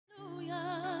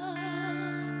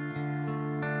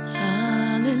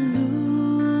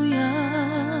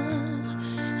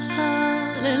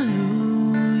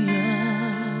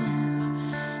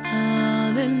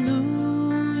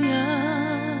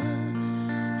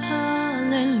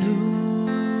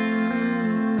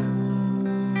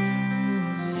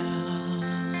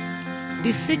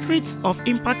The secret of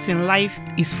impact in life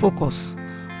is focus.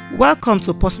 Welcome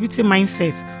to Possibility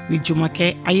Mindset with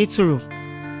Jumoke Ayetoro.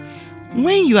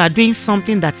 When you are doing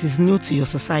something that is new to your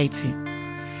society,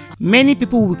 many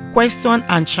people will question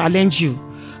and challenge you,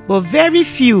 but very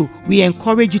few will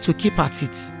encourage you to keep at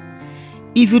it.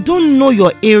 If you don't know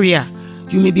your area,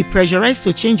 you may be pressurized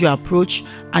to change your approach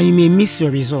and you may miss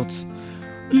your results.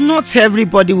 Not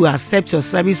everybody will accept your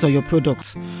service or your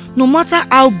product, no matter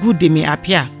how good they may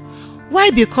appear. Why?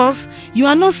 Because you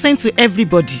are not sent to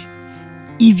everybody.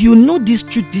 If you know this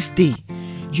truth this day,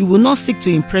 you will not seek to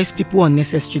impress people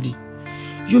unnecessarily.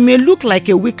 You may look like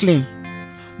a weakling,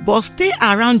 but stay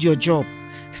around your job,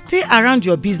 stay around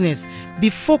your business, be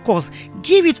focused,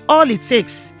 give it all it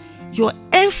takes. Your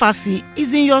emphasis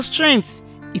is in your strength,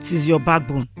 it is your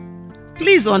backbone.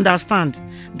 Please understand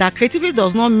that creativity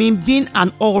does not mean being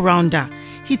an all-rounder.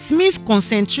 It means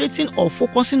concentrating or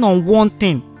focusing on one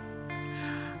thing.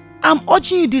 I'm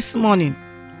urging you this morning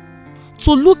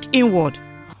to look inward.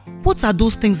 What are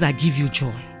those things that give you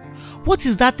joy? What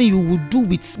is that thing you will do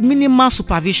with minimal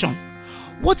supervision?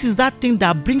 What is that thing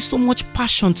that brings so much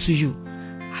passion to you?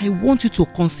 I want you to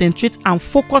concentrate and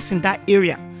focus in that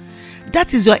area.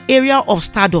 That is your area of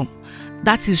stardom.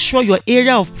 That is sure your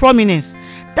area of prominence.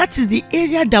 That is the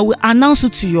area that will announce you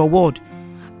to your world.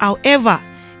 However,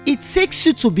 it takes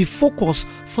you to be focused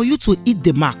for you to hit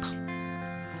the mark.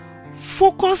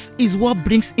 Focus is what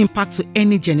brings impact to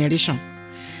any generation.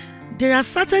 There are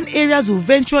certain areas you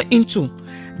venture into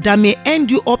that may end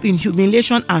you up in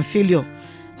humiliation and failure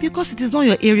because it is not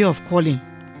your area of calling.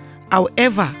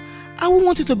 However, I won't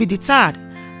want you to be deterred.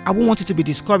 I won't want you to be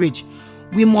discouraged.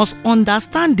 We must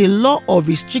understand the law of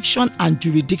restriction and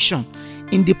jurisdiction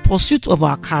in the pursuit of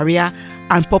our career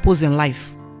and purpose in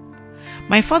life.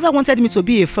 My father wanted me to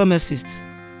be a pharmacist.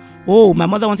 My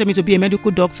mother wanted me to be a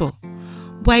medical doctor.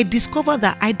 But I discovered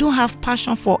that I don't have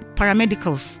passion for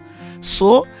paramedicals.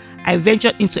 So I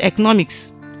ventured into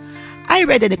economics. I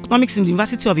read economics in the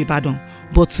University of Ibadan,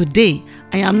 but today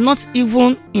I am not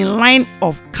even in line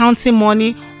of counting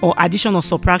money or addition or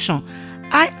subtraction.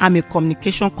 I am a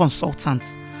communication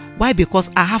consultant. Why?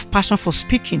 Because I have passion for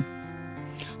speaking.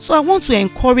 So I want to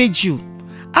encourage you.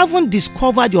 Haven't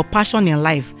discovered your passion in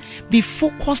life, be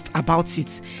focused about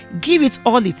it. Give it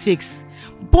all it takes.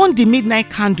 Burn the midnight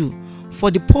candle for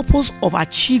the purpose of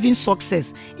achieving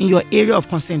success in your area of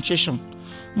concentration.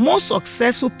 Most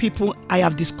successful people I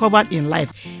have discovered in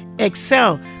life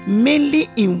excel mainly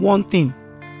in one thing.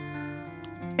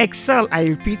 Excel, I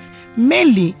repeat,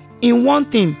 mainly in one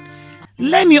thing.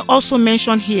 Let me also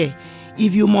mention here,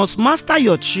 if you must master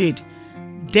your trade,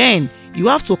 then you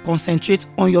have to concentrate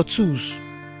on your tools.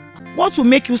 What will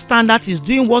make you stand out is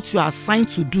doing what you are assigned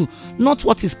to do, not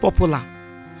what is popular.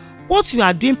 What you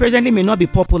are doing presently may not be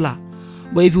popular,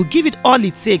 but if you give it all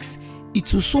it takes,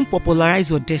 it will soon popularize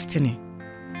your destiny.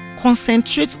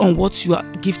 Concentrate on what you are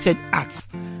gifted at,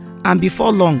 and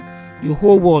before long, your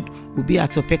whole world will be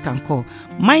at your beck and call.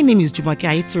 My name is Jumoke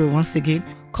Ayetoro once again,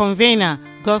 convener,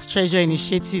 God's Treasure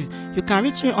Initiative. You can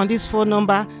reach me on this phone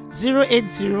number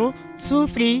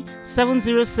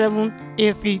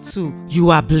 080-23-707-832.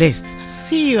 You are blessed.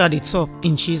 See you at the top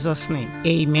in Jesus' name.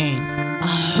 Amen. I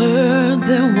heard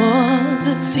there was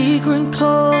a secret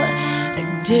chord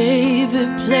that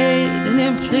David played and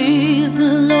it pleased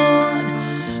the Lord.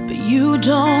 But you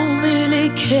don't really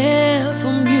care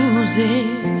for music,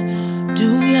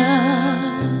 do ya?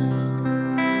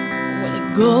 Well,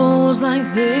 it goes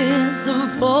like this: the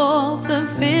fourth, the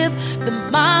fifth, the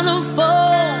minor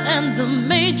fall, and the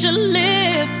major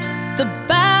lift. The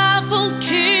baffled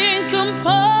king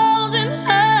composing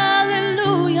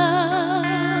hallelujah,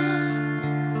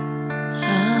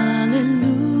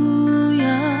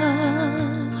 hallelujah,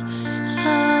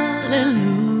 hallelujah.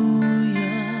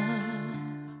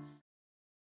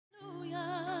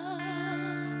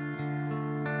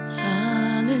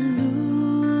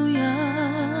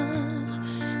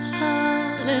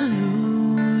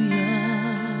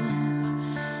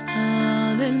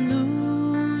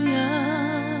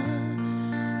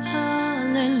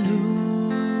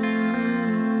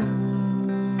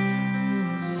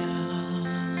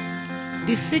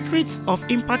 The secret of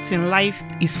impact in life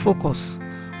is focus.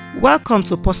 Welcome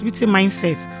to Possibility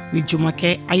Mindset with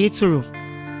Jumoke Ayetoro.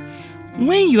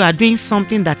 When you are doing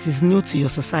something that is new to your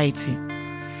society,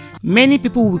 many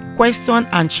people will question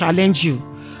and challenge you,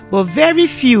 but very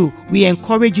few will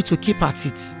encourage you to keep at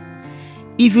it.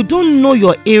 If you don't know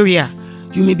your area,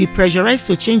 you may be pressurized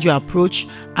to change your approach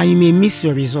and you may miss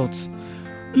your results.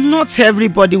 Not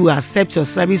everybody will accept your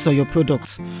service or your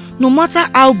product, no matter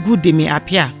how good they may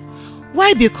appear.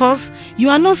 Why? Because you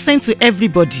are not sent to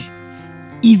everybody.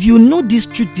 If you know this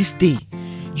truth this day,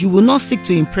 You will not seek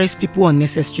to impress people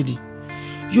unnecessarily.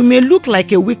 You may look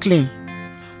like a weakling,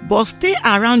 but stay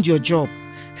around your job.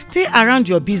 Stay around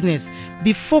your business.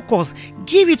 Be focused.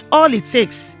 Give it all it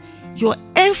takes. Your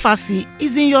emphasis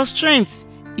is in your strength.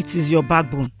 It is your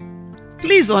backbone.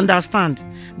 Please understand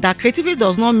that creativity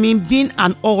does not mean being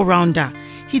an all-rounder.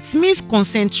 It means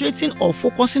concentrating or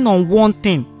focusing on one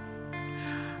thing.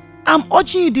 I'm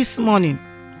urging you this morning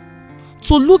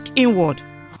to look inward.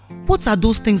 What are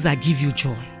those things that give you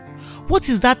joy? What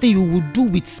is that thing you will do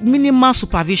with minimal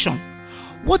supervision?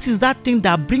 What is that thing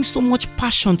that brings so much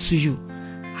passion to you?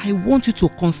 I want you to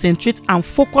concentrate and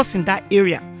focus in that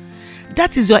area.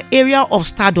 That is your area of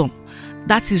stardom.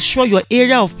 That is sure your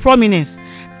area of prominence.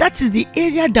 That is the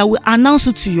area that will announce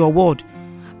you to your world.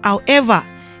 However,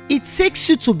 it takes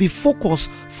you to be focused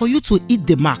for you to hit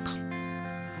the mark.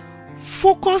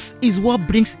 Focus is what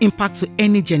brings impact to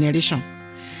any generation.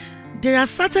 There are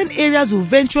certain areas you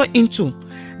venture into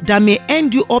that may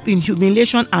end you up in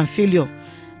humiliation and failure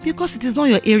because it is not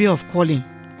your area of calling.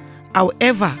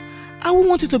 However, I won't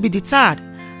want you to be deterred.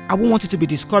 I won't want you to be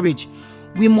discouraged.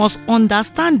 We must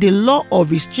understand the law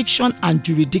of restriction and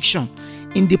jurisdiction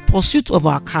in the pursuit of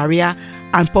our career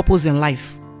and purpose in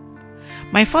life.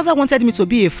 My father wanted me to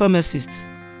be a pharmacist.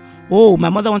 Oh, my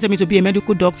mother wanted me to be a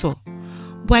medical doctor.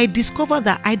 But I discovered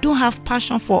that I don't have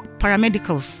passion for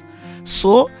paramedicals.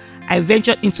 So I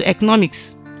ventured into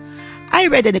economics. I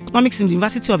read economics in the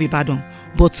University of Ibadan,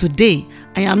 but today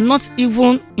I am not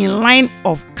even in line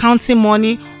of counting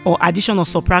money or addition or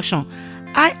subtraction.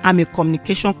 I am a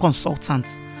communication consultant.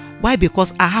 Why?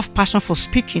 Because I have passion for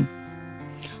speaking.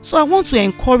 So I want to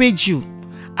encourage you.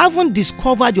 Haven't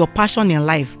discovered your passion in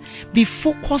life? Be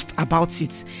focused about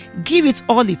it. Give it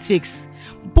all it takes.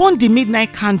 Burn the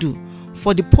midnight candle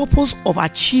for the purpose of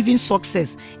achieving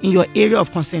success in your area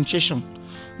of concentration.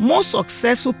 Most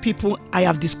successful people I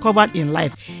have discovered in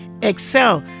life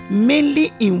excel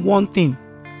mainly in one thing.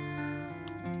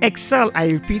 Excel, I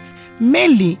repeat,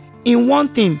 mainly in one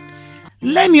thing.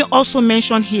 Let me also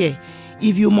mention here,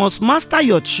 if you must master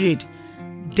your trade,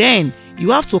 then you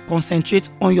have to concentrate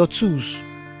on your tools.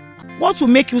 What will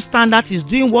make you stand out is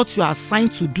doing what you are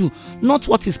assigned to do, not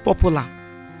what is popular.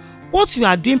 What you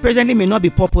are doing presently may not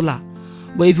be popular,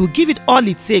 but if you give it all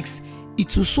it takes,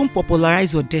 it will soon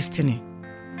popularize your destiny.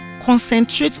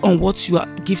 Concentrate on what you are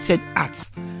gifted at,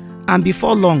 and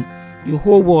before long, the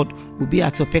whole world will be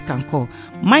at your beck and call.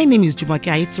 My name is Jumoke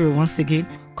Ayetoro once again,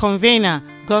 convener,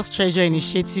 God's Treasure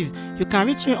Initiative. You can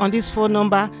reach me on this phone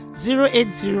number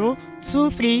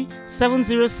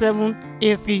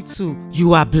 080-23-707-832.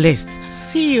 You are blessed.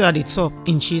 See you at the top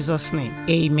in Jesus' name.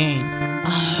 Amen. I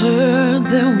heard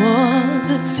there was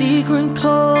a secret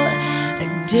chord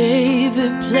that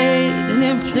David played and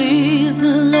it pleased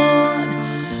the Lord.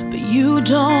 But you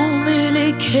don't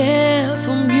really care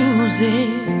for music,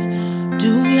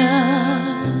 do ya?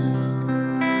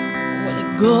 Well,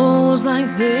 it goes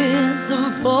like this: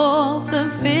 the fourth, the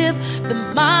fifth, the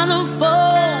minor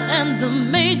fall, and the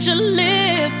major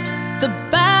lift. The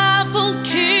baffled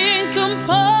king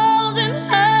composing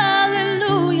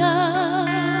hallelujah,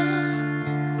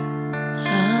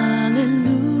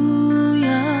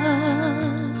 hallelujah,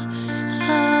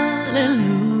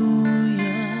 hallelujah.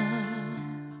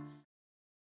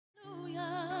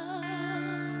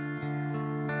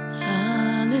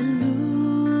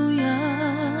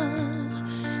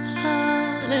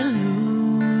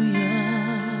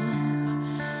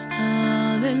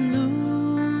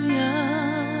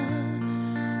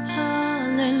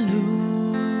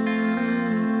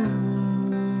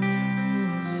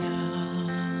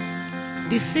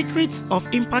 The secret of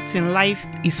impact in life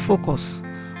is focus.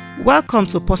 Welcome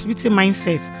to Possibility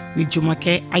Mindset with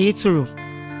Jumoke Ayetoro.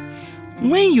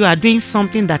 When you are doing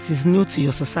something that is new to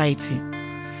your society,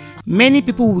 many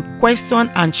people will question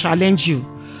and challenge you,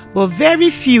 but very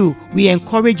few will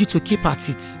encourage you to keep at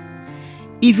it.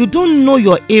 If you don't know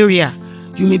your area,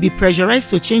 you may be pressurized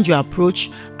to change your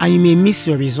approach and you may miss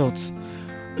your results.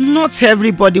 Not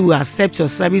everybody will accept your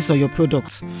service or your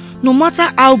product, no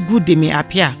matter how good they may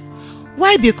appear.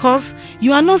 Why? Because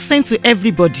you are not sent to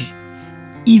everybody.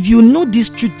 If you know this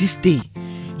truth this day,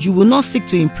 you will not seek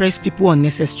to impress people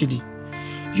unnecessarily.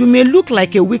 You may look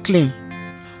like a weakling,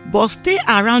 but stay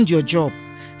around your job.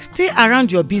 Stay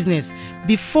around your business.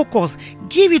 Be focused.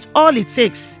 Give it all it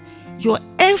takes. Your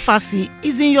emphasis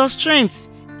is in your strength.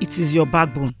 It is your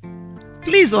backbone.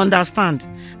 Please understand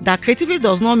that creativity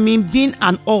does not mean being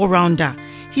an all-rounder.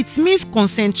 It means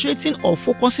concentrating or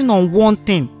focusing on one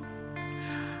thing.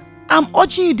 I'm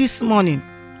urging you this morning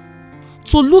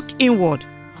to look inward.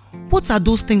 What are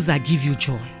those things that give you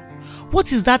joy?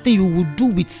 What is that thing you will do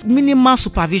with minimal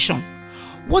supervision?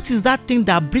 What is that thing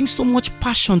that brings so much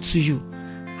passion to you?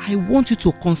 I want you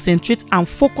to concentrate and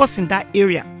focus in that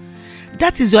area.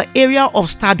 That is your area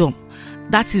of stardom.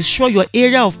 That is sure your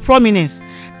area of prominence.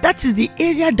 That is the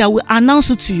area that will announce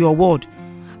you to your world.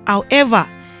 However,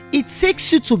 it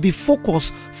takes you to be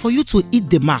focused for you to hit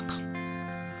the mark.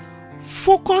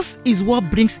 Focus is what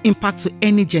brings impact to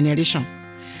any generation.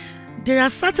 There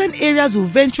are certain areas you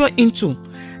venture into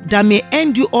that may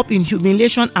end you up in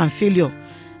humiliation and failure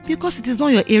because it is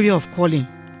not your area of calling.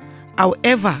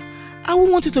 However, I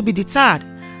won't want you to be deterred.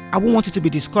 I won't want you to be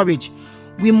discouraged.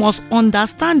 We must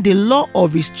understand the law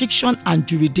of restriction and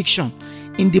jurisdiction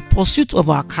in the pursuit of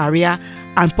our career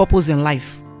and purpose in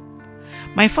life.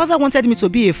 My father wanted me to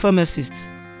be a pharmacist.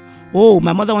 Oh,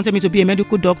 my mother wanted me to be a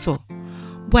medical doctor.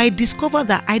 But I discovered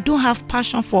that I don't have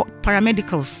passion for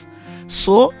paramedicals.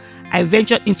 So I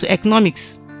ventured into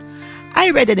economics. I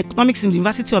read economics in the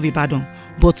University of Ibadan,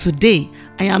 but today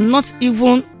I am not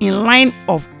even in line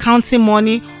of counting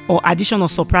money or addition or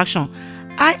subtraction.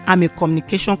 I am a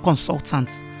communication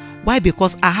consultant. Why?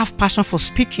 Because I have passion for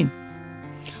speaking.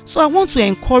 So I want to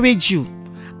encourage you.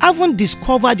 Haven't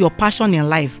discovered your passion in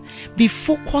life, be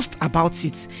focused about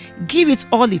it. Give it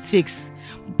all it takes.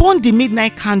 Burn the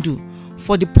midnight candle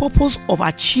for the purpose of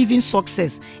achieving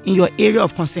success in your area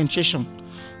of concentration.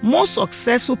 Most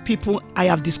successful people I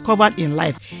have discovered in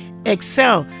life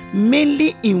excel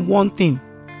mainly in one thing.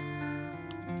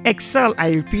 Excel,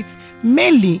 I repeat,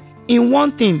 mainly in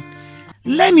one thing.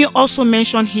 Let me also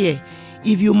mention here,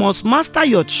 if you must master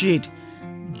your trade,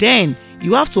 then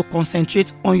you have to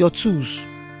concentrate on your tools.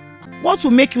 What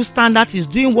will make you stand out is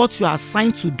doing what you are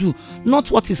assigned to do, not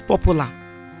what is popular.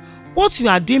 What you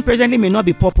are doing presently may not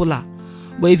be popular,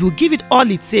 but if you give it all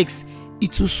it takes,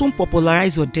 it will soon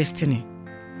popularize your destiny.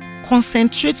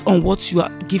 Concentrate on what you are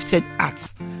gifted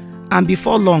at, and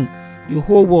before long, the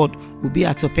whole world will be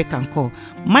at your beck and call.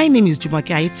 My name is Jumoke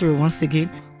Ayitoro once again,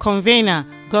 convener,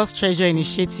 God's Treasure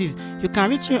Initiative. You can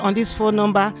reach me on this phone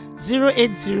number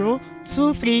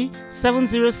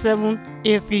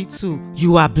 080-23-707-832.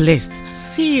 You are blessed.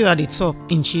 See you at the top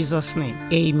in Jesus' name.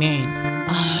 Amen.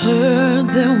 I heard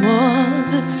there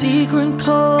was a secret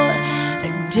chord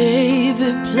that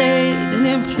David played and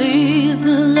it pleased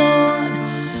the Lord.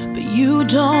 But you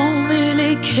don't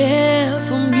really care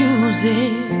for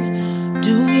music,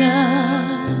 do ya?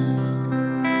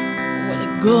 Well,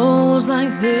 it goes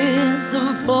like this: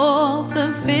 the fourth,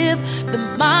 the fifth, the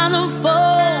minor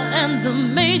fall, and the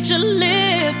major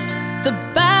lift. The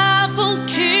baffled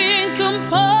king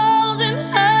composing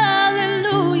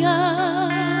hallelujah,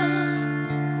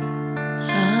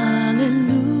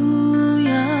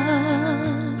 hallelujah,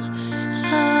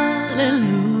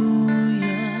 hallelujah.